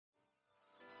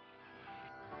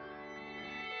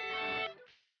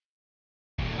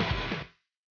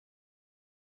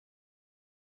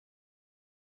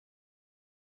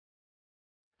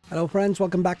Hello friends,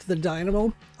 welcome back to the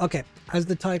Dynamo. Okay, as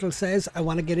the title says, I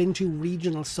want to get into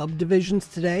regional subdivisions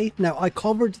today. Now, I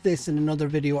covered this in another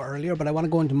video earlier, but I want to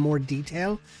go into more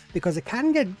detail because it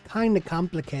can get kind of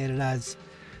complicated. As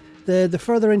the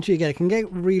further into you get, it can get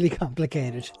really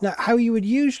complicated. Now, how you would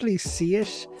usually see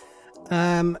it,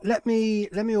 let me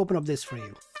open up this for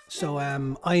you. So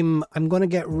I'm going to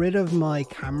get rid of my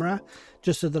camera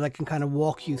just so that I can kind of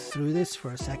walk you through this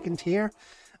for a second here.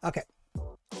 Okay.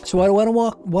 So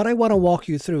what I want to walk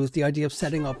you through is the idea of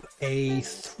setting up a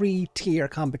 3-tier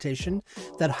competition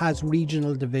that has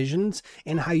regional divisions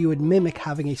and how you would mimic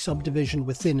having a subdivision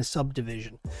within a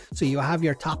subdivision. So you have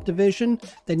your top division,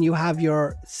 then you have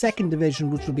your second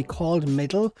division, which will be called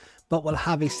middle, but will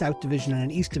have a south division and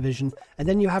an east division. And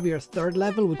then you have your third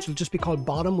level, which will just be called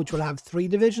bottom, which will have 3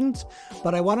 divisions.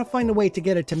 But I want to find a way to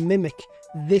get it to mimic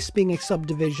this being a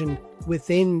subdivision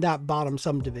within that bottom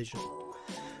subdivision.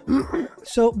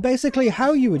 So basically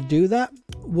how you would do that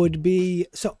would be,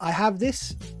 so I have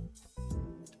this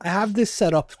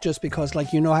set up just because,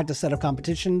 like, you know how to set up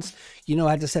competitions, you know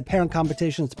how to set parent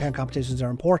competitions. The parent competitions are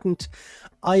important.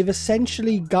 I've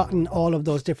essentially gotten all of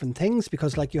those different things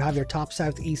because, like, you have your top,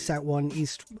 south, east, south 1,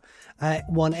 east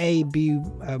 1A, B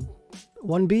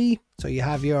 1B. So you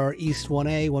have your east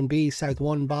 1A, 1B, south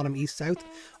 1, bottom, east, south,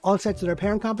 all set to their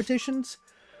parent competitions.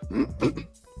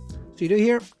 So you do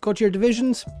here, go to your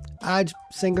divisions, add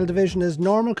single division as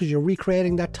normal because you're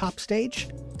recreating that top stage.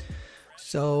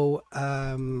 So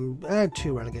add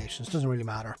 2 relegations, doesn't really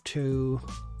matter. 2.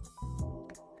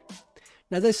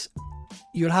 Now this,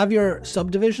 you'll have your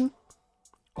subdivision,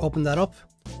 open that up,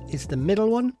 it's the middle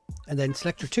one, and then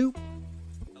select your 2.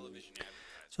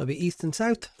 So it'll be east and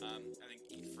south.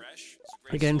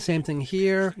 Again, same thing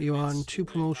here, you want 2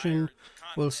 promotion,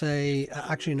 we'll say,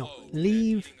 actually no,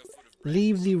 leave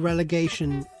the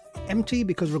relegation empty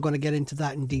because we're going to get into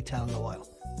that in detail in a while.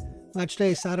 Match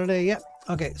day, Saturday, yep.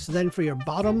 Okay, so then for your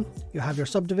bottom, you have your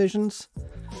subdivisions.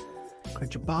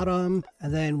 Create your bottom,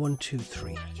 and then 1, 2,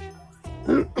 3.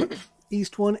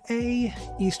 East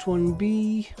 1A, East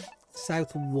 1B,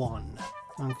 South 1.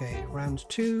 Okay, round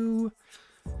 2,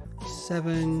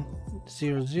 7,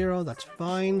 0, 0, that's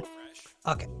fine.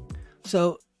 Okay,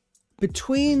 so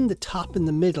between the top and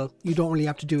the middle, you don't really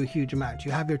have to do a huge amount.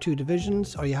 You have your 2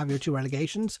 divisions, or you have your 2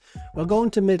 relegations. We'll go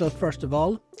into middle first of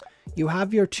all. You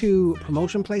have your 2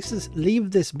 promotion places.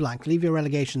 Leave this blank. Leave your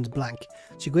relegations blank.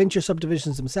 So you go into your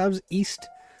subdivisions themselves. East,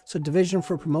 so division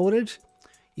for promoted.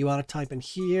 You want to type in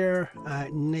here,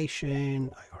 nation,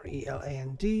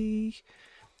 IRELAND.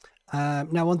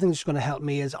 Now, one thing that's going to help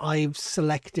me is I've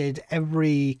selected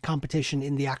every competition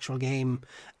in the actual game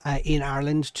in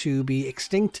Ireland to be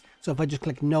extinct. So if I just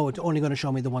click no, it's only going to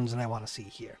show me the ones that I want to see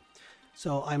here.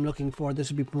 So I'm looking for, this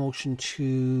would be promotion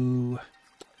to,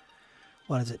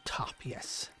 what is it, top,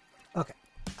 yes. Okay,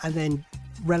 and then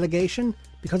relegation,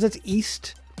 because it's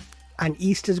east, and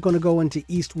east is going to go into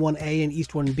East 1A and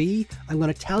East 1B, I'm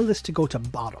going to tell this to go to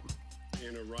bottom.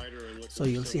 So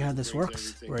you'll see how this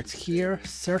works, where it's here,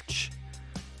 search,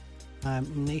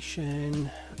 nation,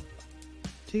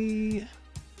 T,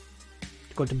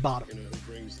 go to bottom.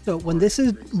 So when this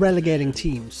is relegating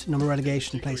teams, number of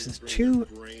relegation places 2,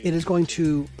 it is going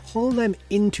to pull them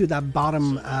into that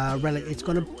bottom, it's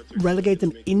going to relegate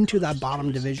them into that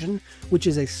bottom division, which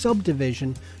is a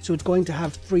subdivision. So it's going to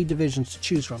have 3 divisions to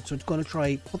choose from. So it's going to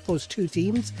try put those 2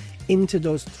 teams into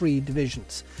those 3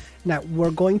 divisions. Now, we're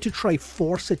going to try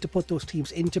force it to put those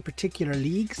teams into particular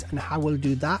leagues, and how we'll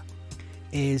do that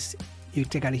is you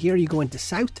take out of here, you go into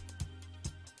south.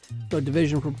 So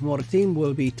division for promoted team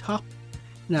will be top.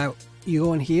 Now, you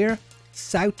go in here,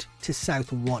 south to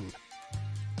south 1.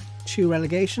 2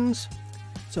 relegations.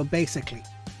 So basically,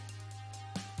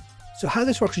 so how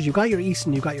this works is you've got your east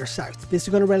and you've got your south. This is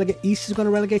going to relegate, east is going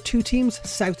to relegate 2 teams,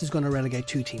 south is going to relegate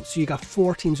 2 teams. So you got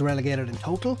 4 teams relegated in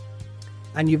total.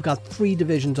 And you've got 3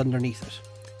 divisions underneath it.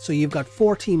 So you've got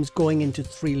 4 teams going into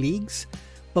 3 leagues,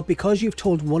 but because you've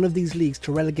told one of these leagues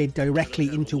to relegate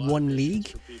directly into 1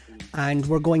 league, and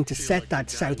we're going to set that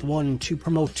South 1 to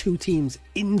promote 2 teams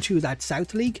into that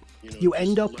South League, you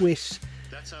end up with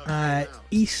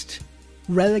East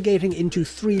relegating into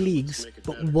 3 leagues,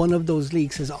 but one of those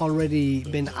leagues has already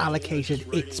been allocated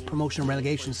its promotion and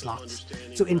relegation slots.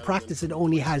 So in practice, it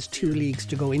only has 2 leagues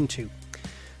to go into.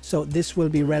 So this will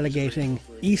be relegating,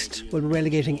 East will be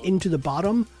relegating into the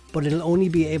bottom, but it'll only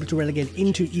be able to relegate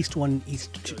into East 1,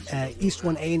 East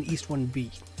 1A and East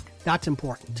 1B. That's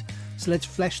important. So let's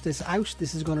flesh this out.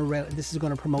 This is going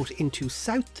to promote into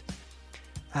South,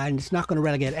 and it's not going to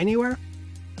relegate anywhere.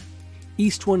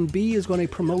 East 1B is going to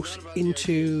promote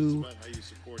into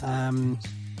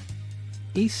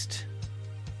East.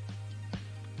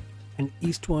 and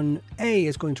East 1A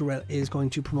is going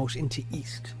to promote into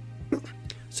East.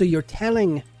 So you're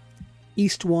telling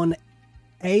East 1A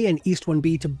and East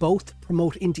 1B to both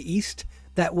promote into East.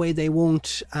 That way they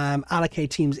won't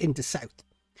allocate teams into South.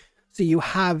 So you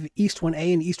have East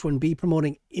 1A and East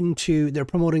 1B they're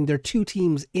promoting their 2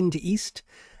 teams into East,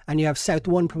 and you have South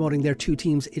 1 promoting their 2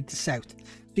 teams into South.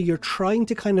 So you're trying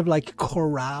to kind of like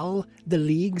corral the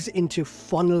leagues into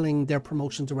funneling their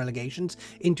promotions or relegations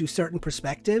into certain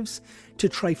perspectives to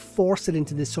try force it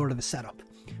into this sort of a setup.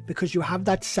 Because you have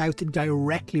that South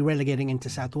directly relegating into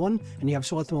South 1, and you have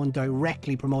South 1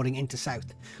 directly promoting into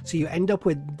South. So you end up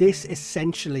with this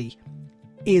essentially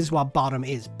is what bottom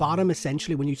is. Bottom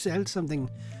essentially, when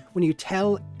you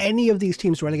tell any of these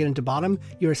teams to relegate into bottom,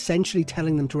 you're essentially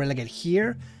telling them to relegate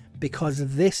here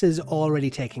because this is already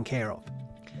taken care of.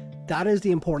 That is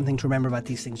the important thing to remember about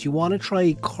these things. You want to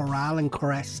try corral and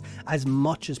caress as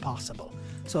much as possible.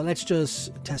 So let's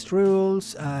just test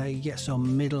rules. Yeah, so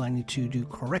middle I need to do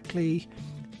correctly.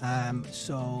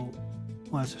 So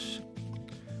what is it?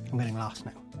 I'm getting lost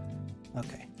now.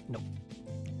 Okay, no.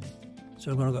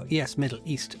 So I'm going to go, yes, middle,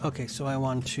 east. Okay, so I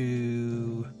want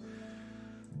to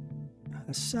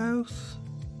south.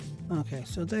 Okay,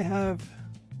 so they have,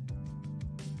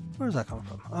 where's that coming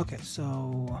from? Okay,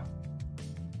 so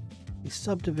these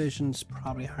subdivisions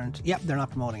probably aren't, yep, they're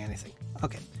not promoting anything.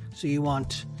 Okay, so you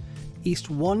want East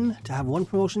 1 to have 1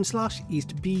 promotion slot,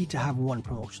 East B to have 1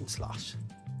 promotion slot.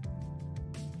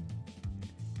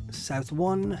 South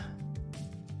 1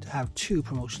 to have 2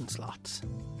 promotion slots.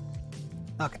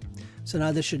 Okay, so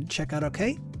now this should check out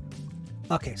okay.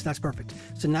 Okay, so that's perfect.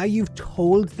 So now you've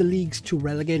told the leagues to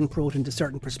relegate and promote into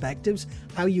certain perspectives.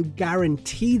 How you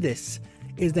guarantee this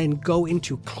is then go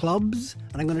into clubs,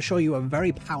 and I'm going to show you a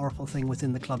very powerful thing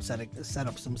within the club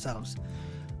setups themselves.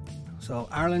 So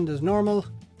Ireland is normal.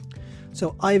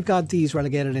 So I've got these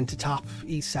relegated into top,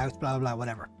 east, south, blah, blah, blah,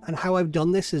 whatever. And how I've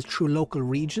done this is through local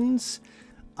regions.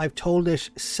 I've told it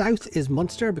south is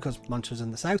Munster because Munster's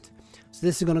in the south. So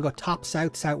this is going to go top,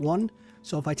 south, south 1.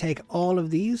 So if I take all of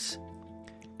these,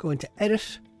 go into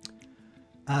edit,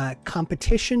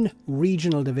 competition,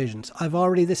 regional divisions. I've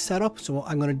already this set up, so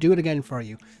I'm going to do it again for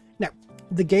you. Now,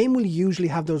 the game will usually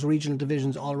have those regional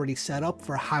divisions already set up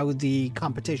for how the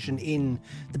competition in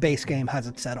the base game has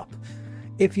it set up.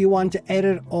 If you want to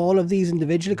edit all of these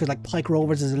individually, because like Pike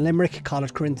Rovers is in Limerick,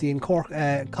 College Corinthians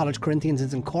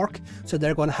is in Cork, so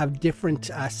they're going to have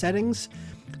different settings.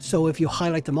 So if you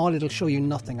highlight them all, it'll show you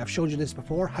nothing. I've showed you this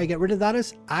before. How you get rid of that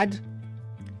is add.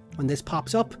 When this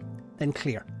pops up, then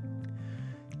clear.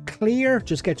 Clear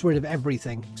just gets rid of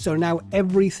everything. So now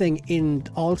everything in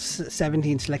all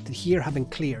 17 selected here have been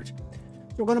cleared.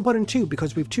 We're going to put in 2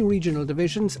 because we have 2 regional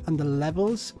divisions, and the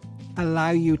levels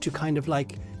allow you to kind of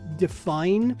like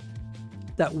define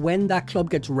that when that club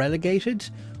gets relegated,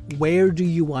 where do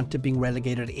you want to be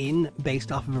relegated in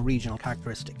based off of a regional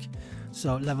characteristic.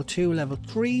 So level 2, level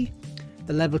 3,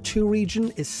 the level 2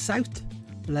 region is south,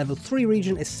 the level 3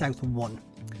 region is south 1.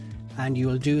 And you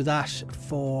will do that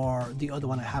for the other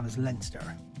one I have is Leinster.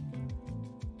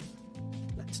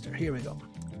 Leinster, here we go.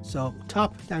 So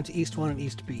top down to East 1 and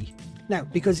East B. Now,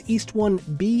 because East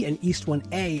 1B and East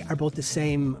 1A are both the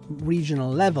same regional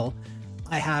level,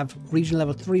 I have regional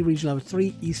level 3, regional level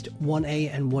 3, East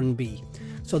 1A and 1B.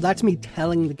 So that's me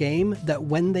telling the game that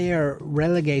when they are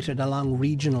relegated along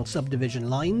regional subdivision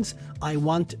lines, I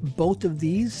want both of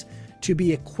these to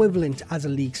be equivalent as a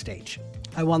league stage.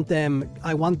 I want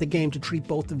the game to treat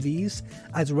both of these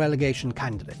as relegation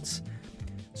candidates.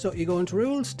 So you go into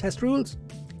rules, test rules,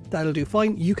 that'll do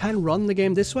fine. You can run the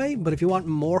game this way, but if you want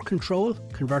more control,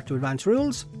 convert to advanced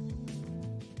rules.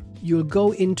 You'll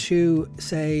go into,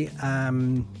 say,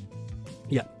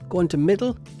 go into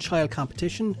middle, child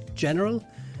competition, general.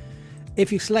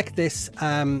 If you select this,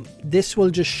 this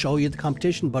will just show you the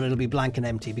competition, but it'll be blank and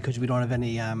empty because we don't have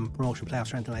any promotion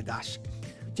playoffs or anything like that. So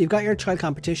you've got your child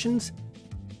competitions.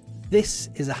 This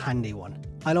is a handy one.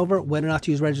 I'll over whether or not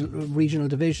to use regional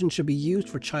division should be used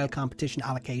for child competition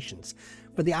allocations.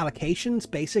 For the allocations,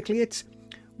 basically it's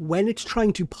when it's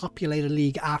trying to populate a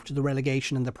league after the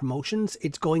relegation and the promotions,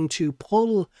 it's going to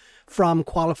pull from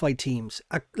qualified teams.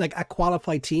 Like a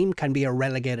qualified team can be a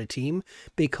relegated team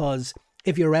because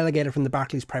if you're relegated from the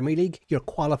Barclays Premier League, you're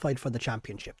qualified for the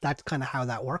championship. That's kind of how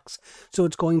that works. So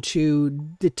it's going to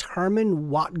determine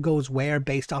what goes where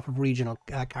based off of regional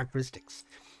characteristics.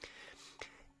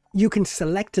 You can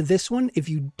select this one if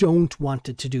you don't want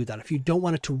it to do that. If you don't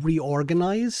want it to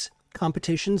reorganize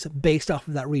competitions based off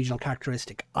of that regional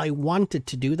characteristic. I want it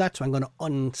to do that, so I'm going to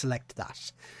unselect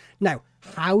that. Now,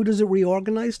 how does it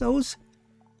reorganize those?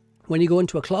 When you go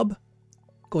into a club,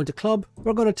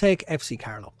 we're going to take FC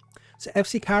Carlow. So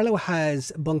FC Carlo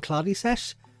has Bunclody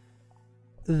set.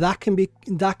 That can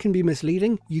be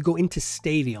misleading. You go into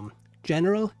Stadium,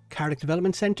 General, Cardiff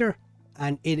Development Centre,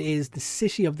 and it is the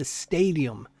city of the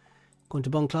stadium. Going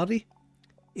to Bunclody,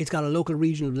 it's got a local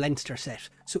region of Leinster set.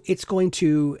 So it's going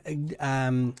to,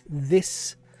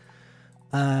 this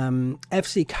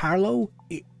FC Carlo,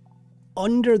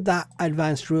 under that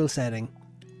advanced rule setting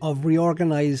of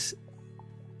reorganise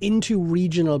into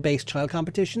regional based trial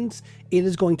competitions, it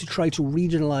is going to try to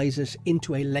regionalise it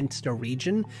into a Leinster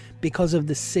region because of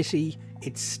the city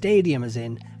its stadium is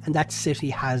in, and that city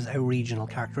has a regional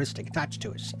characteristic attached to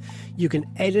it. You can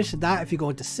edit that if you go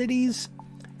into cities,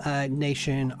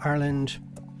 nation, Ireland.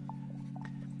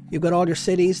 You've got all your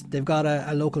cities, they've got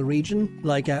a local region.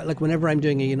 Like whenever I'm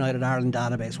doing a United Ireland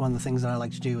database, one of the things that I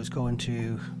like to do is go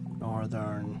into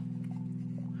Northern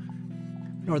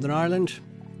Ireland.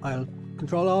 I'll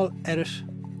control all, edit,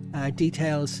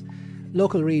 details,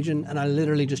 local region, and I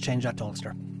literally just change that to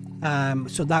Ulster.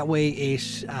 So that way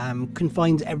it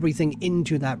confines everything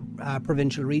into that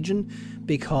provincial region,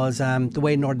 because the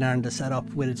way Northern Ireland is set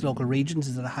up with its local regions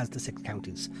is that it has the 6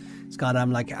 counties. It's got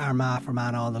like Armagh,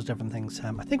 Fermanagh, all those different things.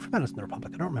 I think Fermanagh's in the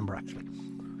Republic, I don't remember actually.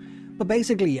 But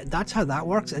basically that's how that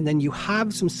works, and then you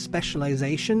have some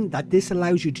specialisation that this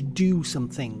allows you to do some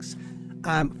things.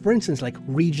 For instance, like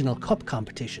regional cup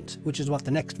competitions, which is what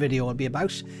the next video will be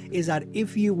about, is that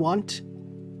if you want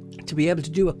to be able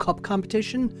to do a cup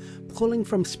competition, pulling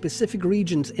from specific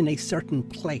regions in a certain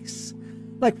place.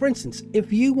 Like for instance,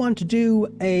 if you want to do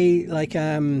a, like,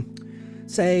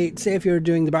 say if you're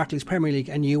doing the Barclays Premier League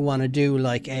and you want to do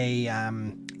like a,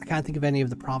 I can't think of any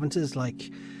of the provinces, like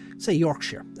say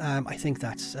Yorkshire, I think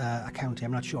that's a county,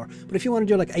 I'm not sure. But if you want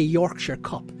to do like a Yorkshire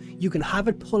Cup, you can have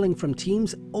it pulling from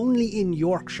teams only in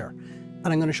Yorkshire. And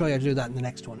I'm going to show you how to do that in the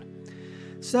next one.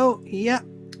 So yeah,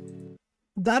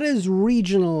 that is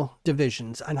regional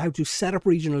divisions and how to set up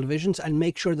regional divisions and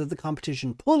make sure that the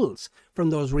competition pulls from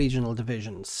those regional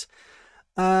divisions.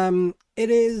 It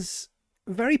is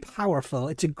very powerful.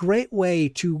 It's a great way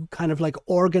to kind of like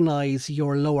organize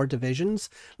your lower divisions.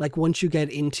 Like once you get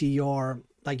into your,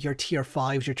 like your tier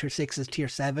 5s, your tier 6s, tier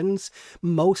 7s,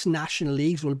 most national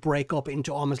leagues will break up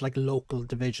into almost like local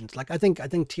divisions. Like I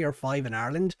think tier 5 in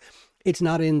Ireland, it's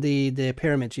not in the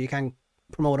pyramid, so you can't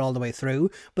promote all the way through,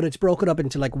 but it's broken up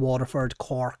into like Waterford,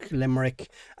 Cork, Limerick,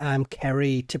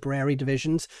 Kerry, Tipperary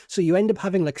divisions. So you end up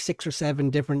having like 6 or 7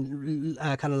 different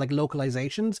kind of like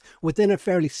localizations within a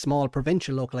fairly small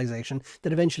provincial localization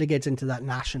that eventually gets into that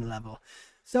national level.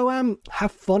 So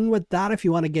have fun with that if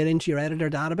you want to get into your editor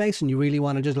database and you really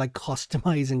want to just like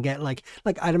customize and get like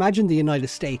I'd imagine the United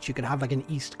States, you could have like an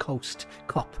East Coast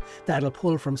Cup that'll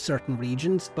pull from certain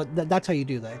regions, but that's how you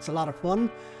do that. It's a lot of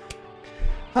fun.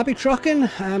 Happy trucking,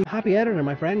 happy editor,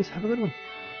 my friends. Have a good one.